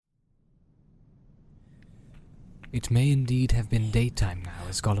It may indeed have been daytime now,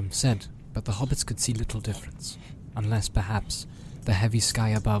 as Gollum said, but the hobbits could see little difference, unless perhaps the heavy sky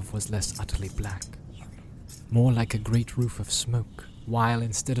above was less utterly black, more like a great roof of smoke, while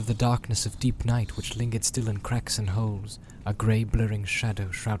instead of the darkness of deep night which lingered still in cracks and holes, a grey blurring shadow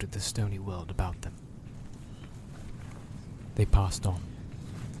shrouded the stony world about them. They passed on,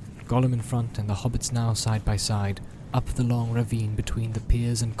 Gollum in front and the hobbits now side by side, up the long ravine between the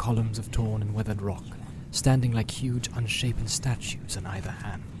piers and columns of torn and weathered rock, standing like huge unshapen statues on either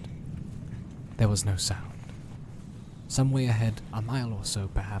hand. There was no sound. Some way ahead, a mile or so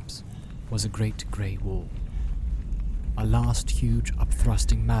perhaps, was a great grey wall. A last huge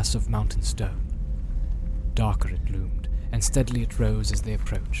upthrusting mass of mountain stone. Darker it loomed, and steadily it rose as they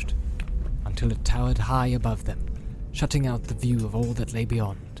approached, until it towered high above them, shutting out the view of all that lay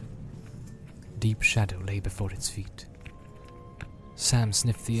beyond. Deep shadow lay before its feet. Sam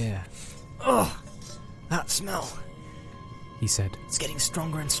sniffed the air. "Ugh, that smell," he said. "It's getting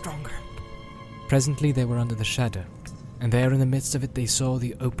stronger and stronger." Presently they were under the shadow, and there in the midst of it they saw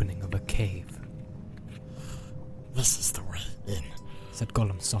the opening of a cave. "This is the way in," said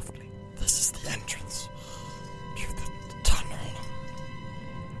Gollum softly. "This is the entrance to the tunnel."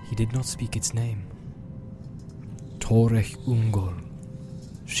 He did not speak its name. Torech Ungol,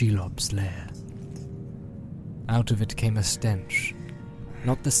 Shelobs Lair. Out of it came a stench,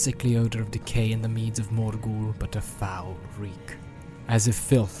 not the sickly odour of decay in the meads of Morgul, but a foul reek, as if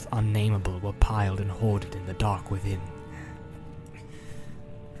filth unnameable were piled and hoarded in the dark within.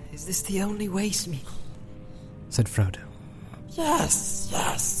 "Is this the only way, Smeagol?" said Frodo.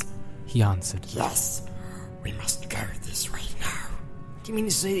 Yes, he answered. "Yes, we must go this way now." "Do you mean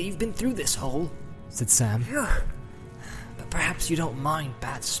to say that you've been through this hole?" said Sam. "But perhaps you don't mind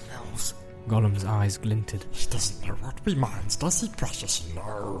bad smells." Gollum's eyes glinted. "He doesn't know what we mind, does he, precious?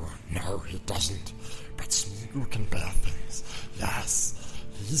 No, he doesn't. But Smeagol can bear things. Yes,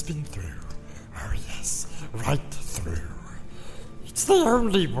 he's been through. Oh yes, right through. It's the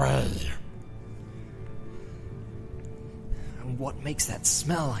only way." "And what makes that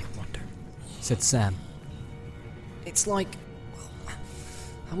smell, I wonder?" said Sam. "It's like, well,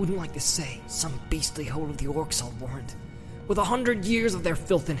 I wouldn't like to say, some beastly hole of the orcs, I'll warrant, with 100 years of their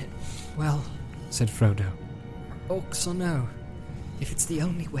filth in it." "Well," said Frodo, "orcs or no, if it's the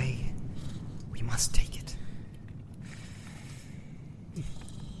only way, we must take it."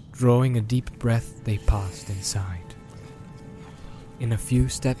 Drawing a deep breath, they passed inside. In a few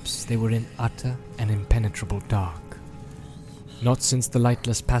steps they were in utter and impenetrable dark. Not since the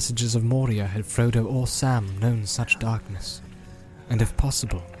lightless passages of Moria had Frodo or Sam known such darkness, and if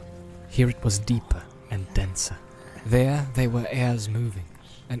possible, here it was deeper and denser. There they were airs moving,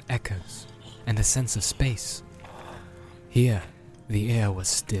 and echoes, and a sense of space. Here the air was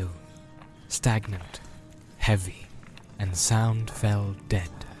still, stagnant, heavy, and sound fell dead.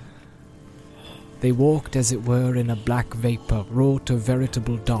 They walked as it were in a black vapour wrought of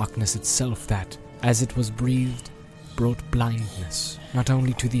veritable darkness itself that, as it was breathed, brought blindness not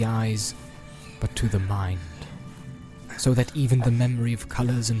only to the eyes, but to the mind, so that even the memory of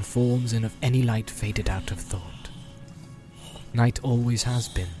colours and forms and of any light faded out of thought. Night always has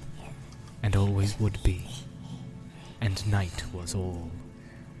been, and always would be, and night was all.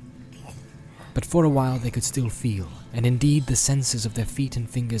 But for a while they could still feel, and indeed the senses of their feet and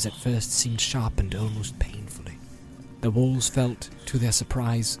fingers at first seemed sharpened almost painfully. The walls felt, to their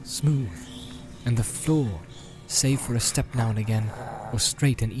surprise, smooth, and the floor, save for a step now and again, was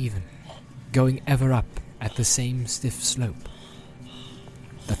straight and even, going ever up at the same stiff slope.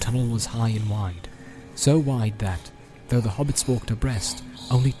 The tunnel was high and wide, so wide that, though the hobbits walked abreast,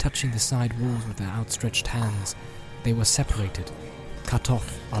 only touching the side walls with their outstretched hands, they were separated, cut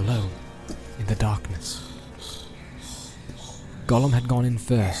off, alone, in the darkness. Gollum had gone in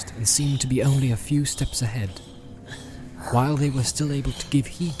first, and seemed to be only a few steps ahead. While they were still able to give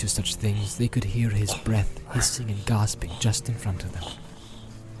heed to such things, they could hear his breath hissing and gasping just in front of them.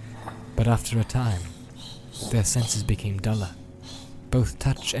 But after a time, their senses became duller. Both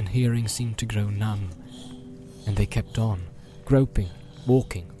touch and hearing seemed to grow numb, and they kept on, groping,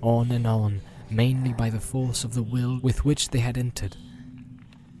 walking on and on, mainly by the force of the will with which they had entered.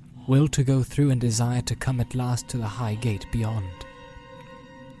 Will to go through and desire to come at last to the high gate beyond.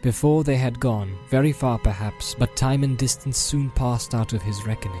 Before they had gone, very far perhaps, but time and distance soon passed out of his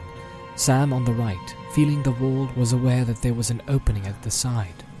reckoning. Sam on the right, feeling the wall, was aware that there was an opening at the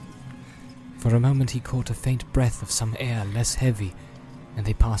side. For a moment he caught a faint breath of some air less heavy, and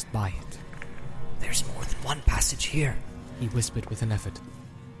they passed by it. "There's more than one passage here," he whispered with an effort.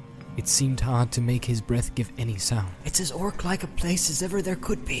 It seemed hard to make his breath give any sound. "It's as orc-like a place as ever there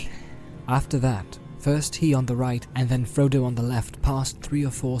could be." After that, First he on the right, and then Frodo on the left passed 3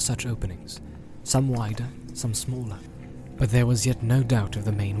 or 4 such openings, some wider, some smaller. But there was yet no doubt of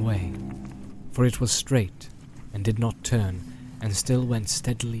the main way, for it was straight, and did not turn, and still went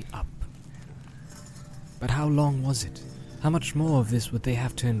steadily up. But how long was it? How much more of this would they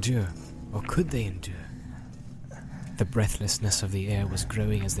have to endure, or could they endure? The breathlessness of the air was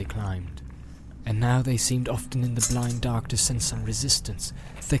growing as they climbed, and now they seemed often in the blind dark to sense some resistance,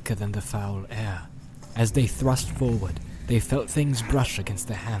 thicker than the foul air. As they thrust forward, they felt things brush against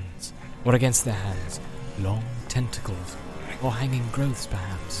their hands, long tentacles, or hanging growths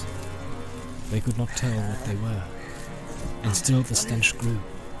perhaps. They could not tell what they were, and still the stench grew.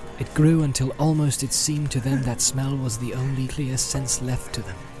 It grew until almost it seemed to them that smell was the only clear sense left to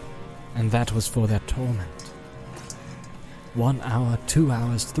them, and that was for their torment. 1 hour, 2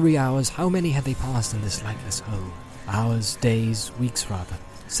 hours, 3 hours, how many had they passed in this lightless hole? Hours, days, weeks rather.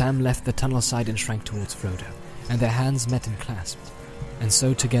 Sam left the tunnel side and shrank towards Frodo, and their hands met and clasped, and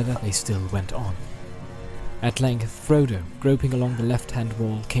so together they still went on. At length, Frodo, groping along the left-hand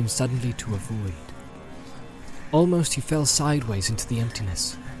wall, came suddenly to a void. Almost he fell sideways into the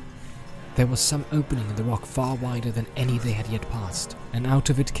emptiness. There was some opening in the rock far wider than any they had yet passed, and out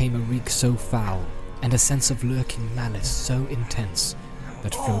of it came a reek so foul, and a sense of lurking malice so intense,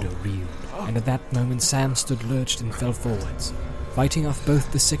 that Frodo reeled, and at that moment Sam stood lurched and fell forwards. Fighting off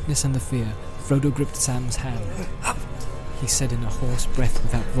both the sickness and the fear, Frodo gripped Sam's hand. Up! He said in a hoarse breath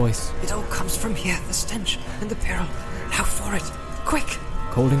without voice. It all comes from here, the stench and the peril. Now for it! Quick!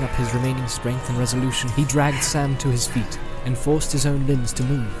 Calling up his remaining strength and resolution, he dragged Sam to his feet, and forced his own limbs to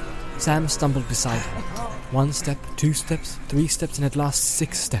move. Sam stumbled beside him. 1 step, 2 steps, 3 steps, and at last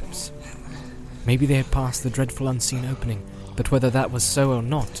 6 steps. Maybe they had passed the dreadful unseen opening, but whether that was so or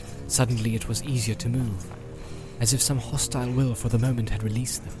not, suddenly it was easier to move, as if some hostile will for the moment had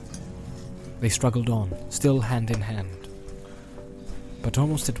released them. They struggled on, still hand in hand. But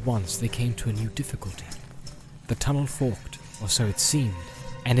almost at once they came to a new difficulty. The tunnel forked, or so it seemed,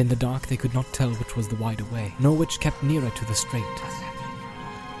 and in the dark they could not tell which was the wider way, nor which kept nearer to the straight.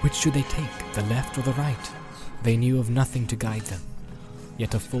 Which should they take, the left or the right? They knew of nothing to guide them,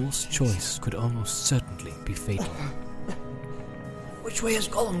 yet a false choice could almost certainly be fatal. Which way has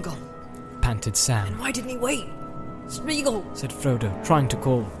Gollum gone? Panted Sam. And why didn't he wait? Smeagol! Said Frodo, trying to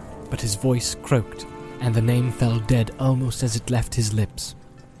call, but his voice croaked, and the name fell dead almost as it left his lips.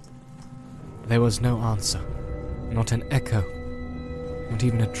 There was no answer, not an echo, not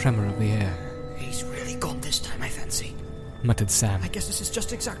even a tremor of the air. He's really gone this time, I fancy, muttered Sam. I guess this is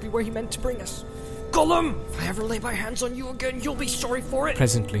just exactly where he meant to bring us. Gollum! If I ever lay my hands on you again, you'll be sorry for it!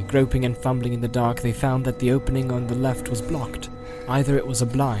 Presently, groping and fumbling in the dark, they found that the opening on the left was blocked. Either it was a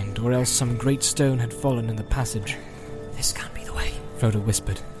blind, or else some great stone had fallen in the passage. This can't be the way, Frodo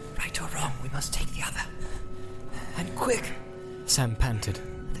whispered. Right or wrong, we must take the other. And quick! Sam panted.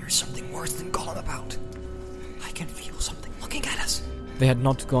 There's something worse than Gollum about. I can feel something looking at us. They had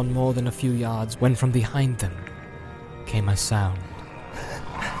not gone more than a few yards when from behind them came a sound.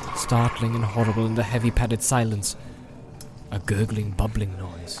 Startling and horrible in the heavy padded silence. A gurgling, bubbling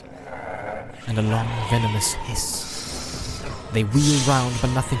noise. And a long, venomous hiss. They wheeled round,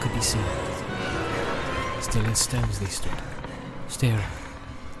 but nothing could be seen. Still as stones they stood, staring,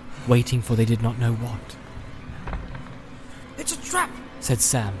 waiting for they did not know what. It's a trap, said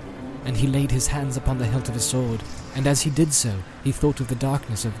Sam, and he laid his hands upon the hilt of his sword, and as he did so, he thought of the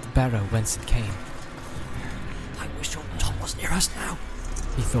darkness of the barrow whence it came. I wish old Tom was near us now,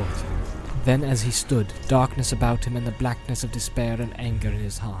 he thought. Then as he stood, darkness about him and the blackness of despair and anger in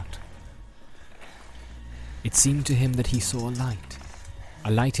his heart. It seemed to him that he saw a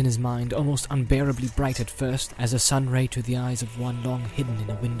light in his mind, almost unbearably bright at first, as a sun ray to the eyes of one long hidden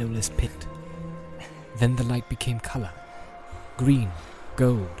in a windowless pit. Then the light became colour. Green,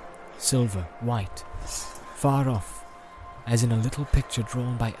 gold, silver, white. Far off, as in a little picture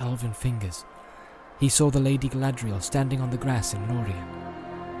drawn by elven fingers, he saw the Lady Galadriel standing on the grass in Lorien,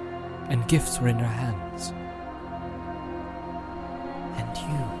 and gifts were in her hands. "And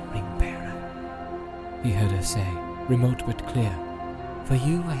you, ring-bearer," he heard her say, remote but clear, "for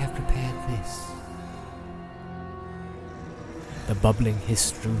you I have prepared this." The bubbling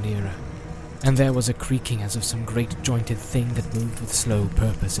hiss drew nearer, and there was a creaking as of some great jointed thing that moved with slow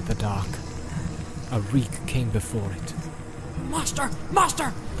purpose in the dark. A reek came before it. "Master!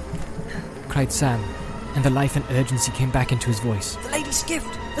 Master!" cried Sam, and the life and urgency came back into his voice. "The lady's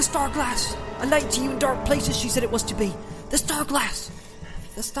gift! The star glass! A light to you in dark places, she said it was to be. The star glass!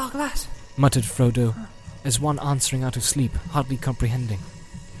 The star glass!" muttered Frodo, as one answering out of sleep, hardly comprehending.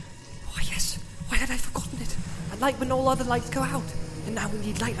 "Why, yes. Why had I forgotten it? A light when all other lights go out. And now we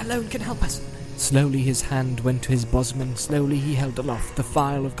need light alone can help us. Slowly his hand went to his bosom, and slowly he held aloft the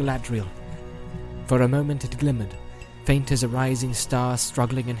phial of Galadriel. For a moment it glimmered, faint as a rising star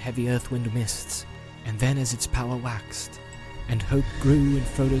struggling in heavy earthwind mists, and then as its power waxed, and hope grew in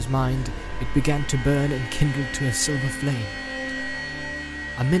Frodo's mind, it began to burn and kindled to a silver flame.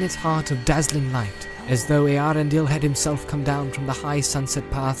 A minute's heart of dazzling light, as though Earendil had himself come down from the high sunset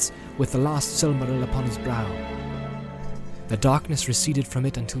paths with the last Silmaril upon his brow. The darkness receded from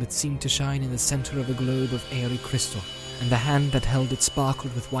it until it seemed to shine in the center of a globe of airy crystal, and the hand that held it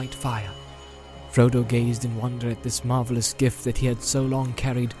sparkled with white fire. Frodo gazed in wonder at this marvelous gift that he had so long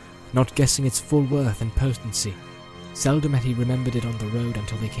carried, not guessing its full worth and potency. Seldom had he remembered it on the road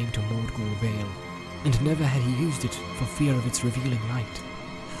until they came to Mordgor Vale, and never had he used it for fear of its revealing light.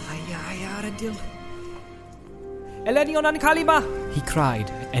 Earendil. Elenion and Kalima! He cried,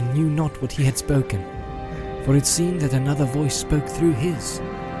 and knew not what he had spoken, for it seemed that another voice spoke through his,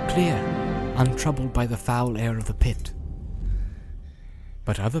 clear, untroubled by the foul air of the pit.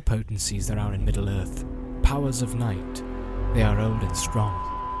 But other potencies there are in Middle-earth, powers of night, they are old and strong.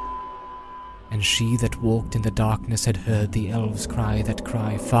 And she that walked in the darkness had heard the elves cry that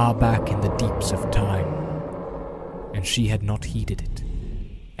cry far back in the deeps of time. And she had not heeded it,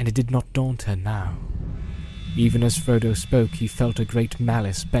 and it did not daunt her now. Even as Frodo spoke, he felt a great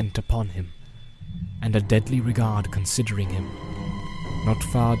malice bent upon him, and a deadly regard considering him. Not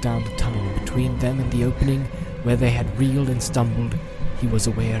far down the tunnel between them and the opening where they had reeled and stumbled, he was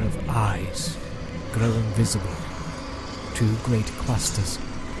aware of eyes, growing visible, 2 great clusters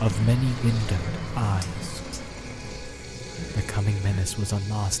of many windowed eyes. The coming menace was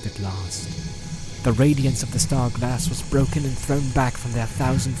unmasked at last. The radiance of the star glass was broken and thrown back from their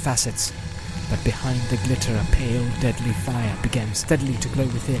 1,000 facets, but behind the glitter a pale, deadly fire began steadily to glow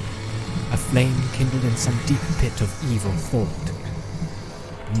within, a flame kindled in some deep pit of evil thought.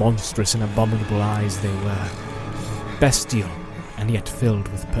 Monstrous and abominable eyes they were, bestial and yet filled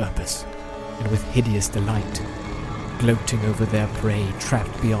with purpose, and with hideous delight, gloating over their prey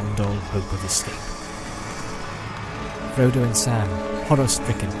trapped beyond all hope of escape. Frodo and Sam,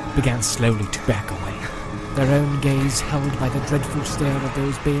 horror-stricken, began slowly to back away, their own gaze held by the dreadful stare of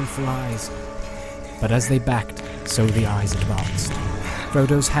those baleful eyes. But as they backed, so the eyes advanced.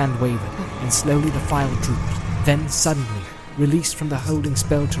 Frodo's hand wavered, and slowly the phial drooped. Then suddenly, released from the holding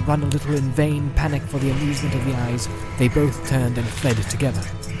spell to run a little in vain panic for the amusement of the eyes, they both turned and fled together.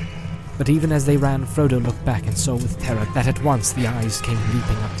 But even as they ran, Frodo looked back and saw with terror that at once the eyes came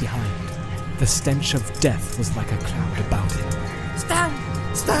leaping up behind. The stench of death was like a cloud about him.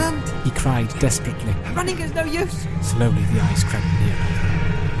 Stand! Stand! He cried desperately. Running is no use! Slowly the eyes crept nearer.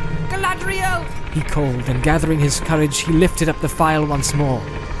 Galadriel! He called, and gathering his courage, he lifted up the phial once more.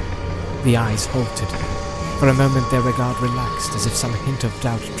 The eyes halted. For a moment their regard relaxed, as if some hint of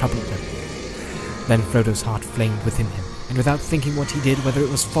doubt troubled them. Then Frodo's heart flamed within him, and without thinking what he did, whether it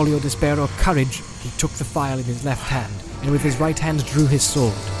was folly or despair or courage, he took the phial in his left hand, and with his right hand drew his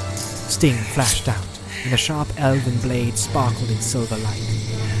sword. Sting flashed out, and the sharp elven blade sparkled in silver light.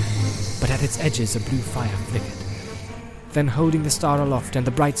 But at its edges a blue fire flickered. Then holding the star aloft and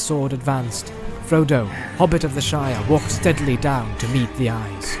the bright sword advanced, Frodo, Hobbit of the Shire, walked steadily down to meet the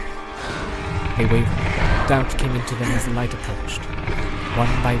eyes. They wavered. Doubt came into them as the light approached.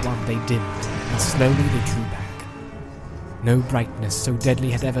 One by one they dimmed, and slowly they drew back. No brightness so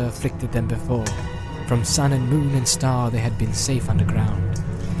deadly had ever afflicted them before. From sun and moon and star they had been safe underground,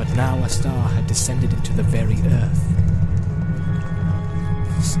 but now a star had descended into the very earth.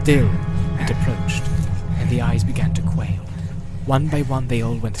 Still it approached, and the eyes began to quail. One by one they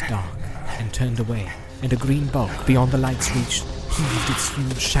all went dark, and turned away, and a green bulk beyond the light's reach heaved its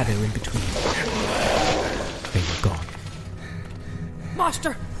huge shadow in between. They were gone.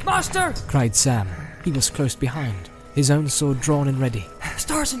 Master! Master! Cried Sam. He was close behind, his own sword drawn and ready.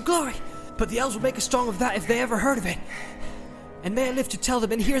 Stars and glory! But the elves will make a song of that if they ever heard of it. And may I live to tell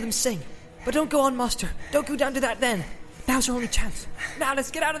them and hear them sing. But don't go on, Master. Don't go down to that den. Now's our only chance. Now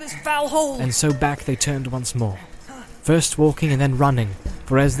let's get out of this foul hole! And so back they turned once more. First walking and then running,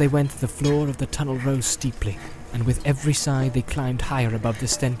 for as they went the floor of the tunnel rose steeply, and with every side they climbed higher above the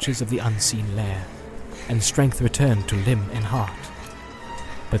stenches of the unseen lair, and strength returned to limb and heart.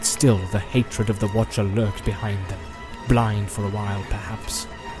 But still the hatred of the Watcher lurked behind them, blind for a while perhaps,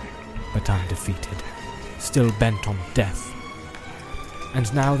 but undefeated, still bent on death.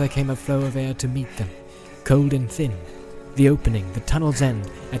 And now there came a flow of air to meet them, cold and thin. The opening, the tunnel's end,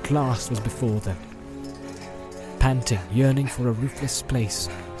 at last was before them. Panting, yearning for a roofless place,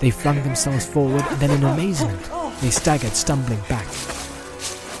 they flung themselves forward, and then in amazement, they staggered, stumbling back.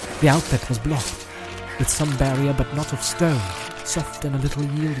 The outlet was blocked, with some barrier but not of stone, soft and a little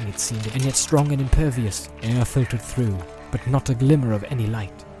yielding it seemed, and yet strong and impervious. Air filtered through, but not a glimmer of any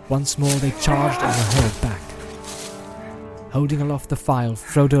light. Once more they charged and were hurled back. Holding aloft the file,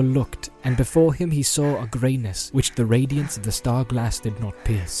 Frodo looked, and before him he saw a greyness which the radiance of the star glass did not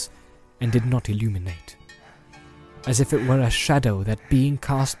pierce, and did not illuminate. As if it were a shadow that, being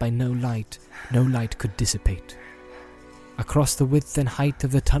cast by no light could dissipate. Across the width and height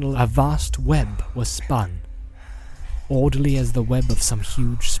of the tunnel a vast web was spun, orderly as the web of some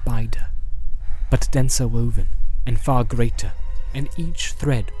huge spider, but denser woven, and far greater, and each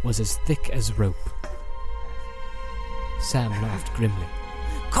thread was as thick as rope. Sam laughed grimly.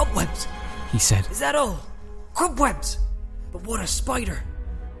 "Cobwebs," he said. "Is that all? Cobwebs! But what a spider!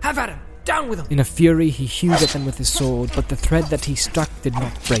 Have at him! Down with him!" In a fury he hewed at them with his sword, but the thread that he struck did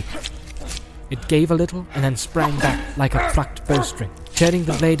not break. It gave a little, and then sprang back like a plucked bowstring, tearing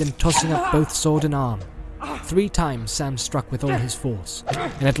the blade and tossing up both sword and arm. 3 times Sam struck with all his force,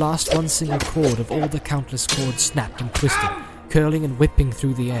 and at last one single cord of all the countless cords snapped and twisted, curling and whipping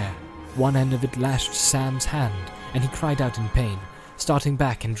through the air. One end of it lashed Sam's hand, and he cried out in pain, starting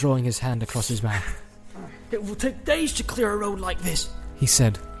back and drawing his hand across his mouth. "It will take days to clear a road like this," he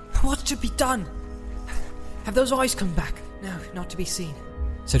said. "What should be done? Have those eyes come back?" "No, not to be seen,"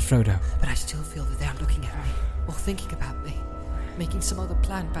 said Frodo. "But I still feel that they are looking at me, or thinking about me, making some other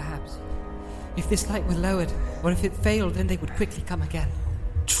plan perhaps. If this light were lowered, or if it failed, then they would quickly come again.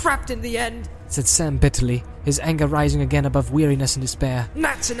 Trapped in the end," said Sam bitterly, his anger rising again above weariness and despair.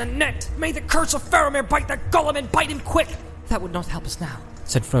 "Gnats in a net! May the curse of Faramir bite that Gollum and bite him quick!" "That would not help us now,"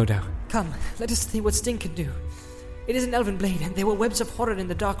 said Frodo. "Come, let us see what Sting can do. It is an elven blade, and there were webs of horror in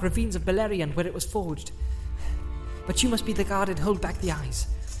the dark ravines of Beleriand where it was forged. But you must be the guard and hold back the eyes.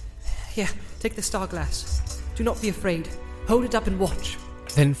 Here, take the star glass. Do not be afraid. Hold it up and watch."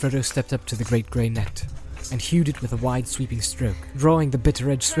 Then Frodo stepped up to the great grey net, and hewed it with a wide sweeping stroke, drawing the bitter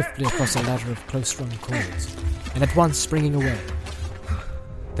edge swiftly across a ladder of close-strung cords, and at once springing away.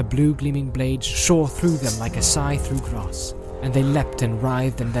 The blue gleaming blade shore through them like a scythe through grass, and they leapt and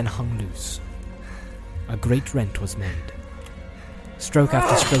writhed and then hung loose. A great rent was made. Stroke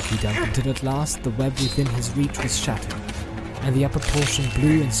after stroke he dug, until at last the web within his reach was shattered, and the upper portion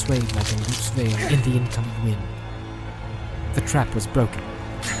blew and swayed like a loose veil in the incoming wind. The trap was broken.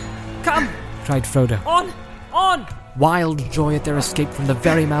 "Come!" cried Frodo. "On! On!" Wild joy at their escape from the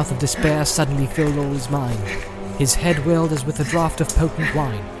very mouth of despair suddenly filled all his mind. His head whirled as with a draught of potent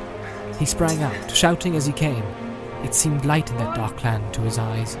wine. He sprang out, shouting as he came. It seemed light in that dark land to his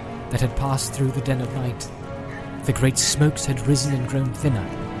eyes that had passed through the den of night. The great smokes had risen and grown thinner,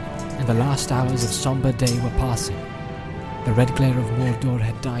 and the last hours of sombre day were passing. The red glare of Mordor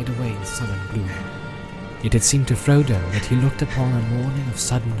had died away in sullen gloom. It had seemed to Frodo that he looked upon a morning of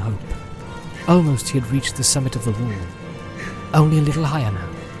sudden hope. Almost he had reached the summit of the wall. Only a little higher now.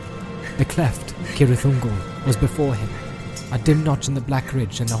 The cleft, Cirith Ungol, was before him, a dim notch in the black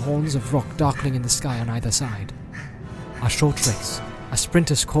ridge and the horns of rock darkening in the sky on either side. A short race, a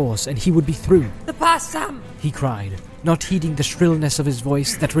sprinter's course, and he would be through. "The pass, Sam!" he cried, not heeding the shrillness of his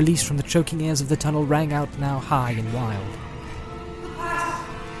voice that, released from the choking airs of the tunnel, rang out now high and wild.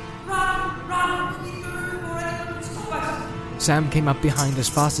 Sam came up behind as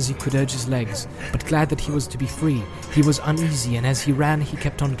fast as he could urge his legs, but glad that he was to be free. He was uneasy, and as he ran he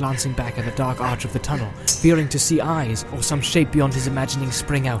kept on glancing back at the dark arch of the tunnel, fearing to see eyes or some shape beyond his imagining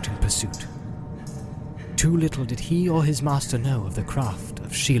spring out in pursuit. Too little did he or his master know of the craft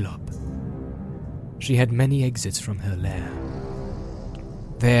of Shelob. She had many exits from her lair.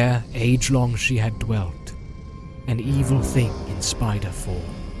 There, age-long she had dwelt, an evil thing in spider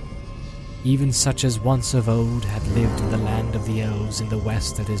form. Even such as once of old had lived in the land of the elves in the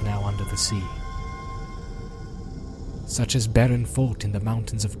west that is now under the sea. Such as Beren fought in the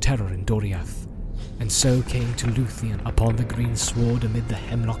mountains of terror in Doriath, and so came to Luthien upon the green sward amid the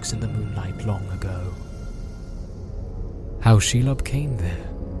hemlocks in the moonlight long ago. How Shelob came there,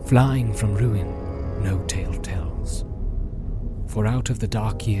 flying from ruin, no tale tells. For out of the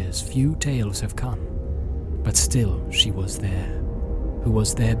dark years few tales have come, but still she was there, who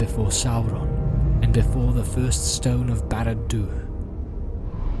was there before Sauron, and before the first stone of Barad-dûr.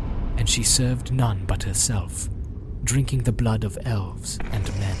 And she served none but herself, drinking the blood of elves and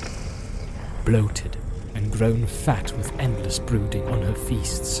men, bloated and grown fat with endless brooding on her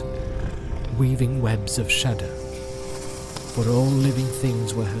feasts, weaving webs of shadow. For all living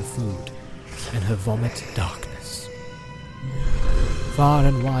things were her food, and her vomit darkness. Far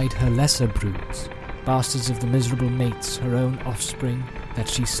and wide her lesser broods, bastards of the miserable mates, her own offspring, that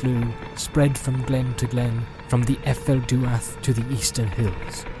she slew, spread from glen to glen, from the Ephel Duath to the eastern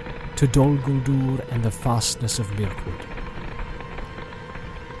hills, to Dol Guldur and the fastness of Mirkwood.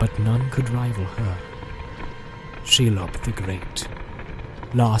 but none could rival her. Shelob the Great,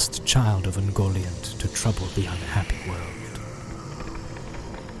 last child of Ungoliant to trouble the unhappy world.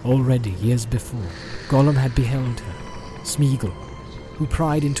 Already, years before, Gollum had beheld her, Smeagol, who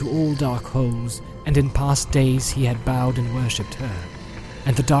pried into all dark holes, and in past days he had bowed and worshipped her,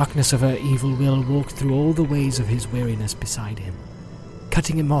 and the darkness of her evil will walked through all the ways of his weariness beside him,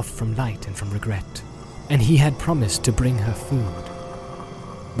 cutting him off from light and from regret, and he had promised to bring her food.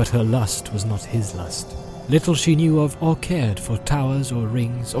 But her lust was not his lust. Little she knew of or cared for towers or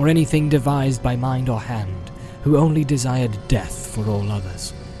rings or anything devised by mind or hand, who only desired death for all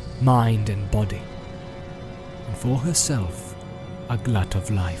others, mind and body, and for herself a glut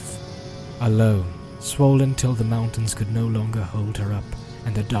of life, alone, swollen till the mountains could no longer hold her up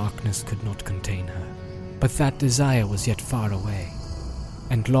and the darkness could not contain her. But that desire was yet far away,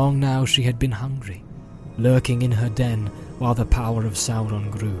 and long now she had been hungry, lurking in her den while the power of Sauron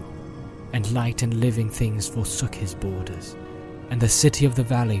grew, and light and living things forsook his borders, and the city of the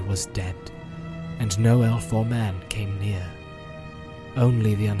valley was dead, and no elf or man came near.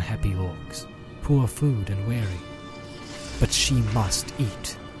 Only the unhappy orcs, poor food and weary. But she must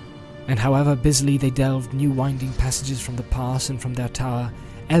eat, and however busily they delved new winding passages from the pass and from their tower,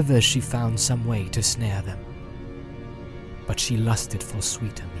 ever she found some way to snare them. But she lusted for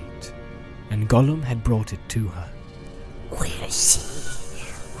sweeter meat, and Gollum had brought it to her. We'll see,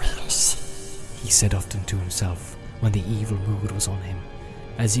 he said often to himself when the evil mood was on him,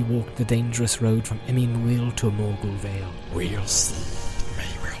 as he walked the dangerous road from Emyn Muil to Morgul Vale. We'll see. It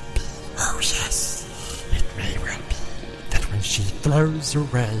may well be. Oh yes, it may well be that when she throws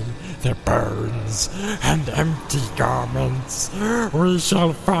away the bones and empty garments, we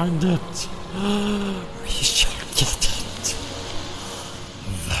shall find it. We shall get it.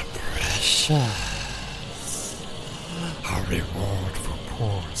 The precious. A reward for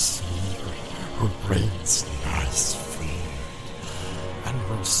poor Smeagol, who brings nice food. And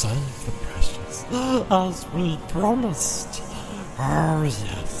we'll save the precious, as we promised. Oh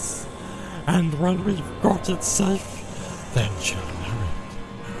yes. And when we've got it safe, then she'll know it.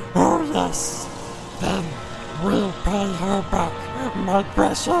 Oh yes. Then we'll pay her back, my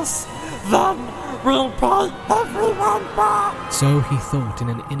precious. Then we'll pay everyone back. So he thought in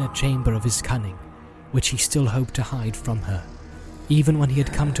an inner chamber of his cunning, which he still hoped to hide from her, even when he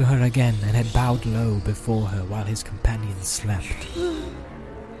had come to her again and had bowed low before her while his companions slept.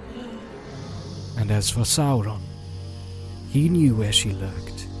 And as for Sauron, he knew where she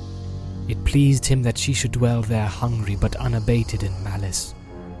lurked. It pleased him that she should dwell there hungry but unabated in malice,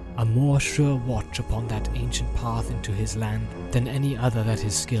 a more sure watch upon that ancient path into his land than any other that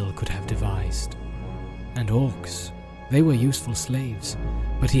his skill could have devised. And orcs, they were useful slaves,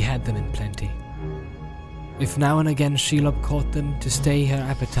 but he had them in plenty. If now and again Shelob caught them to stay her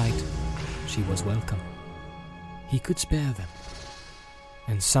appetite, she was welcome. He could spare them.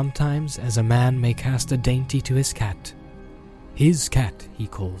 And sometimes, as a man may cast a dainty to his cat he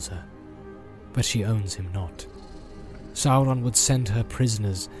calls her, but she owns him not. Sauron would send her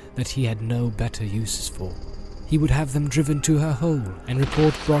prisoners that he had no better uses for. He would have them driven to her hole, and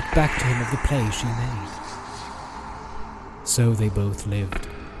report brought back to him of the play she made. So they both lived,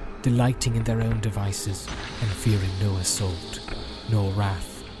 delighting in their own devices, and fearing no assault, nor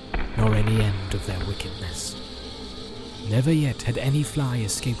wrath, nor any end of their wickedness. Never yet had any fly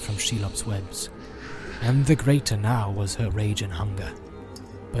escaped from Shelob's webs, and the greater now was her rage and hunger.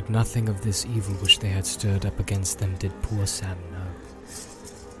 But nothing of this evil which they had stirred up against them did poor Sam know.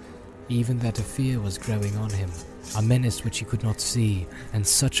 Even that a fear was growing on him, a menace which he could not see, and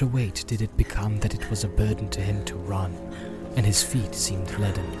such a weight did it become that it was a burden to him to run, and his feet seemed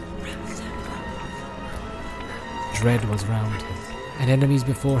leaden. Dread was round him, and enemies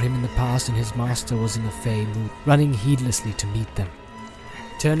before him in the past, and his master was in a fey mood, running heedlessly to meet them.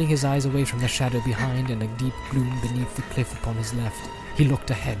 Turning his eyes away from the shadow behind and a deep gloom beneath the cliff upon his left, he looked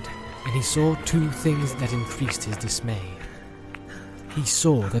ahead, and he saw two things that increased his dismay. He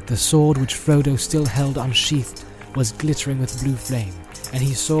saw that the sword which Frodo still held unsheathed was glittering with blue flame, and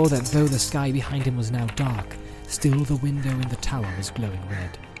he saw that though the sky behind him was now dark, still the window in the tower was glowing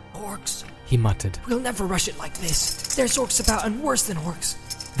red. Orcs, he muttered. We'll never rush it like this. There's orcs about, and worse than orcs.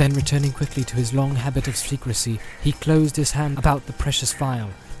 Then, returning quickly to his long habit of secrecy, he closed his hand about the precious phial,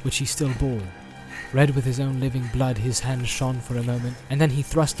 which he still bore. Red with his own living blood, his hand shone for a moment, and then he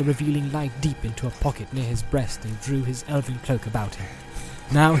thrust the revealing light deep into a pocket near his breast and drew his elven cloak about him.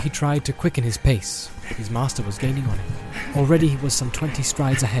 Now he tried to quicken his pace. His master was gaining on him. Already he was some 20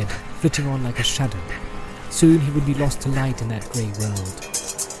 strides ahead, flitting on like a shadow. Soon he would be lost to light in that grey world.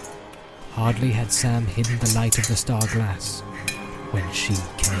 Hardly had Sam hidden the light of the star glass when she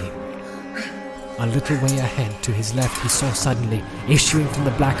came. A little way ahead to his left he saw suddenly, issuing from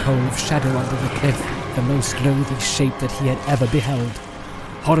the black hole of shadow under the cliff, the most loathly shape that he had ever beheld.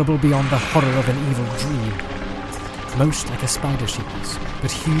 Horrible beyond the horror of an evil dream. Most like a spider she was,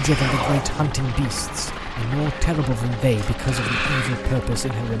 but huger than the great hunting beasts, and more terrible than they because of the evil purpose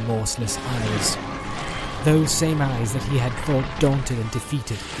in her remorseless eyes. Those same eyes that he had thought daunted and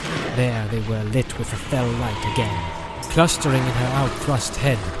defeated, there they were lit with a fell light again. Clustering in her outthrust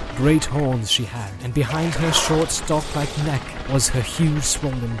head, great horns she had, and behind her short stalk-like neck was her huge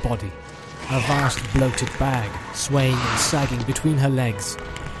swollen body, a vast bloated bag, swaying and sagging between her legs.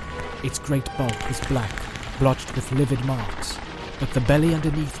 Its great bulk was black, blotched with livid marks, but the belly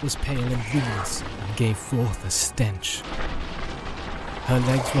underneath was pale and luminous, and gave forth a stench. Her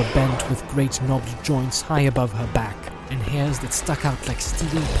legs were bent with great knobbed joints high above her back, and hairs that stuck out like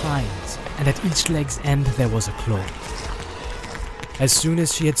stealing pines, and at each leg's end there was a claw. As soon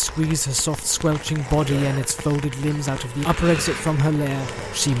as she had squeezed her soft squelching body and its folded limbs out of the upper exit from her lair,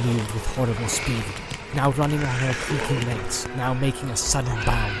 she moved with horrible speed, now running on her creaking legs, now making a sudden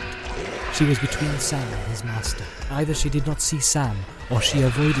bound. She was between Sam and his master. Either she did not see Sam, or she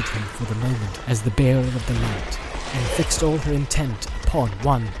avoided him for the moment as the bearer of the light, and fixed all her intent upon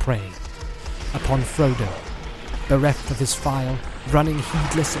one prey, upon Frodo, bereft of his file, running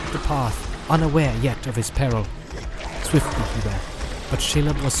heedless up the path, unaware yet of his peril. Swiftly he ran, but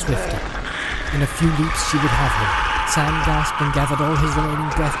Shelob was swifter. In a few leaps she would have him. Sam gasped and gathered all his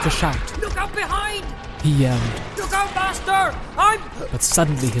remaining breath to shout. Look out behind! He yelled. Look out, master! But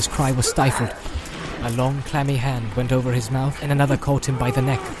suddenly his cry was stifled. A long, clammy hand went over his mouth, and another caught him by the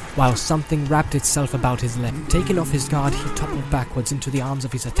neck, while something wrapped itself about his leg. Taken off his guard, he toppled backwards into the arms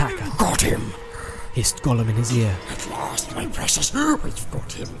of his attacker. Got him! Hissed Gollum in his ear. At last, my precious, we've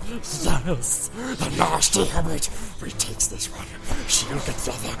got him. Yes, the nasty hobbit. We takes this one. She'll get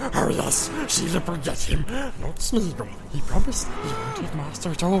the other. Oh yes, Shelob will get him. Not Smeagol. He promised he won't have master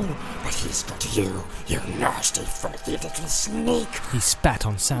at all. But he's got you, you nasty, filthy little sneak. He spat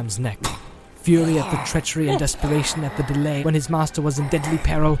on Sam's neck. Fury at the treachery and desperation at the delay when his master was in deadly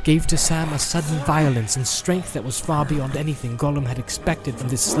peril gave to Sam a sudden violence and strength that was far beyond anything Gollum had expected from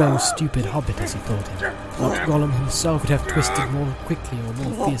this slow, stupid hobbit, as he thought him. Not Gollum himself would have twisted more quickly or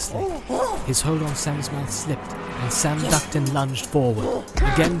more fiercely. His hold on Sam's mouth slipped, and Sam ducked and lunged forward,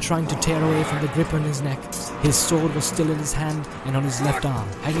 again trying to tear away from the grip on his neck. His sword was still in his hand and on his left arm.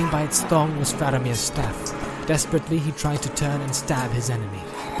 Hanging by its thong was Faramir's staff. Desperately he tried to turn and stab his enemy,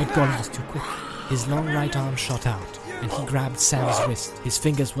 but Gollum was too quick. His long right arm shot out, and he grabbed Sam's wrist. His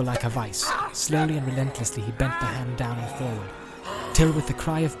fingers were like a vice. Slowly and relentlessly he bent the hand down and forward, till with a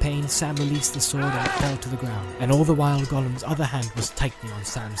cry of pain Sam released the sword and it fell to the ground, and all the while Gollum's other hand was tightening on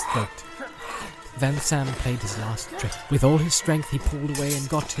Sam's throat. Then Sam played his last trick. With all his strength he pulled away and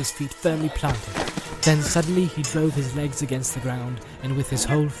got to his feet firmly planted. Then suddenly he drove his legs against the ground, and with his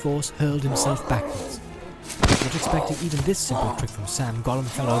whole force hurled himself backwards. Not expecting even this simple trick from Sam, Gollum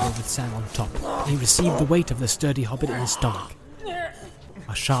fell over with Sam on top. He received the weight of the sturdy hobbit in his stomach.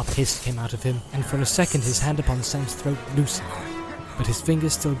 A sharp hiss came out of him, and for a second his hand upon Sam's throat loosened, but his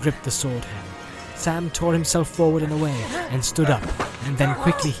fingers still gripped the sword hand. Sam tore himself forward and away, and stood up, and then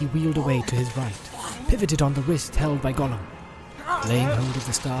quickly he wheeled away to his right, pivoted on the wrist held by Gollum. Laying hold of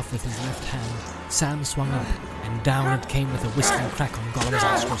the staff with his left hand, Sam swung up, and down it came with a whistling crack on Gollum's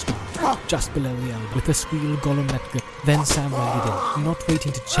outstretched arm, just below the elbow. With a squeal, Gollum let go. Then Sam waded in. Not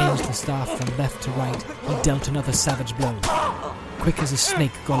waiting to change the staff from left to right, he dealt another savage blow. Quick as a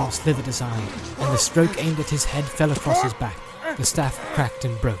snake, Gollum slithered aside, and the stroke aimed at his head fell across his back. The staff cracked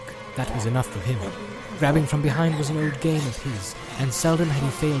and broke. That was enough for him. Grabbing from behind was an old game of his, and seldom had he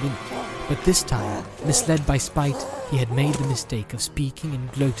failed in it. But this time, misled by spite, he had made the mistake of speaking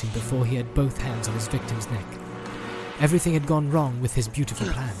and gloating before he had both hands on his victim's neck. Everything had gone wrong with his beautiful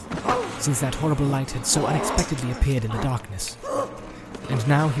plan, since that horrible light had so unexpectedly appeared in the darkness. And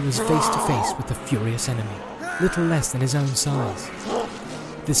now he was face to face with the furious enemy, little less than his own size.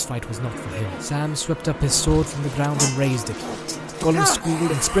 This fight was not for him. Sam swept up his sword from the ground and raised it. Gollum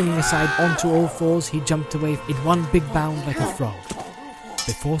squealed, and springing aside onto all fours, he jumped away in one big bound like a frog.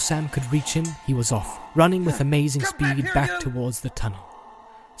 Before Sam could reach him, he was off, running with amazing speed back towards the tunnel.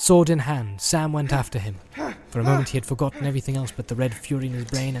 Sword in hand, Sam went after him. For a moment he had forgotten everything else but the red fury in his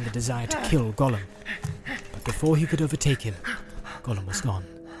brain and the desire to kill Gollum. But before he could overtake him, Gollum was gone.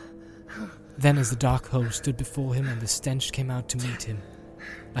 Then as the dark hole stood before him and the stench came out to meet him,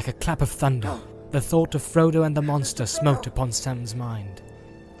 like a clap of thunder, the thought of Frodo and the monster smote upon Sam's mind.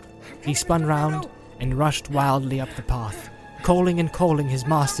 He spun round and rushed wildly up the path, calling and calling his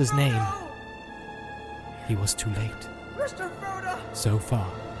master's name. He was too late. Mr. Frodo! So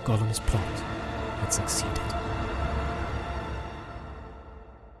far, Gollum's plot had succeeded.